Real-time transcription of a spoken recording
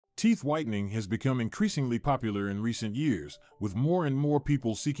Teeth whitening has become increasingly popular in recent years, with more and more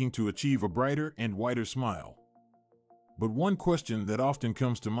people seeking to achieve a brighter and whiter smile. But one question that often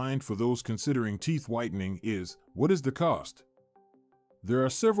comes to mind for those considering teeth whitening is, what is the cost? There are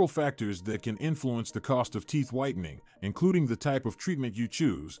several factors that can influence the cost of teeth whitening, including the type of treatment you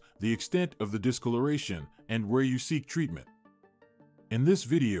choose, the extent of the discoloration, and where you seek treatment. In this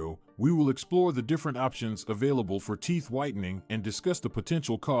video, we will explore the different options available for teeth whitening and discuss the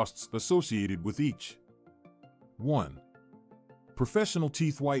potential costs associated with each. 1. Professional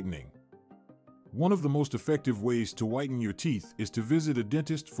teeth whitening. One of the most effective ways to whiten your teeth is to visit a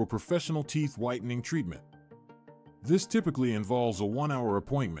dentist for professional teeth whitening treatment. This typically involves a 1-hour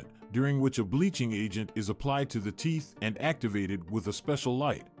appointment, during which a bleaching agent is applied to the teeth and activated with a special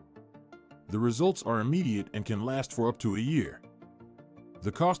light. The results are immediate and can last for up to a year.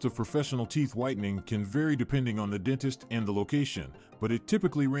 The cost of professional teeth whitening can vary depending on the dentist and the location, but it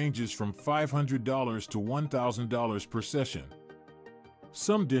typically ranges from $500 to $1,000 per session.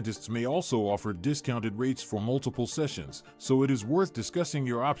 Some dentists may also offer discounted rates for multiple sessions, so it is worth discussing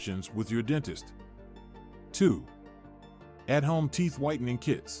your options with your dentist. 2. At-home teeth whitening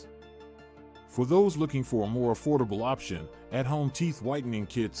kits. For those looking for a more affordable option, at-home teeth whitening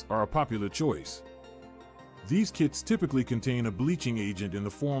kits are a popular choice. These kits typically contain a bleaching agent in the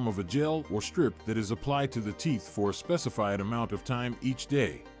form of a gel or strip that is applied to the teeth for a specified amount of time each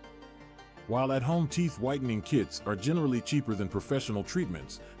day. While at-home teeth whitening kits are generally cheaper than professional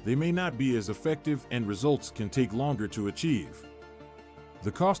treatments, they may not be as effective and results can take longer to achieve.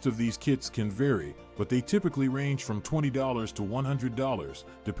 The cost of these kits can vary, but they typically range from $20 to $100,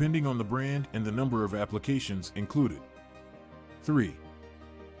 depending on the brand and the number of applications included. 3.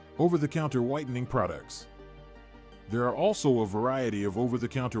 Over-the-counter whitening products. There are also a variety of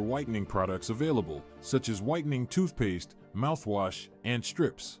over-the-counter whitening products available, such as whitening toothpaste, mouthwash, and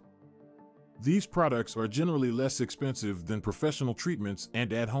strips. These products are generally less expensive than professional treatments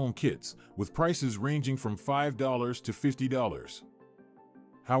and at-home kits, with prices ranging from $5 to $50.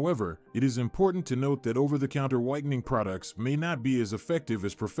 However, it is important to note that over-the-counter whitening products may not be as effective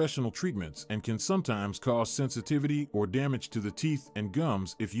as professional treatments and can sometimes cause sensitivity or damage to the teeth and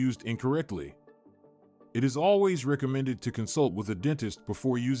gums if used incorrectly. It is always recommended to consult with a dentist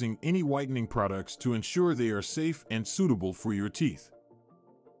before using any whitening products to ensure they are safe and suitable for your teeth.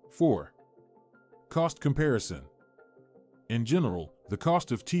 4. Cost comparison. In general, the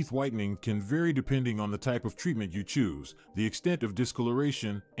cost of teeth whitening can vary depending on the type of treatment you choose, the extent of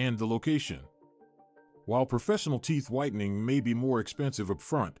discoloration, and the location. While professional teeth whitening may be more expensive up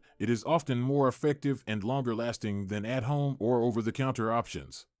front, it is often more effective and longer lasting than at-home or over-the-counter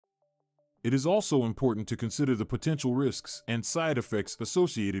options. It is also important to consider the potential risks and side effects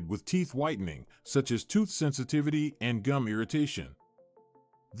associated with teeth whitening, such as tooth sensitivity and gum irritation.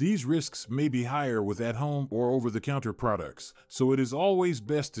 These risks may be higher with at-home or over-the-counter products, so it is always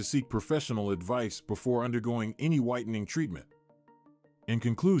best to seek professional advice before undergoing any whitening treatment. In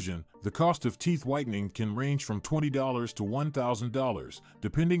conclusion, the cost of teeth whitening can range from $20 to $1,000,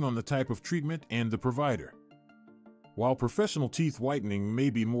 depending on the type of treatment and the provider. While professional teeth whitening may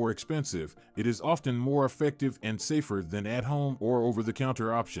be more expensive, it is often more effective and safer than at-home or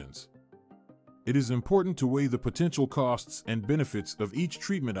over-the-counter options. It is important to weigh the potential costs and benefits of each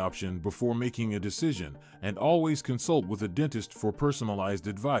treatment option before making a decision, and always consult with a dentist for personalized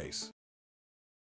advice.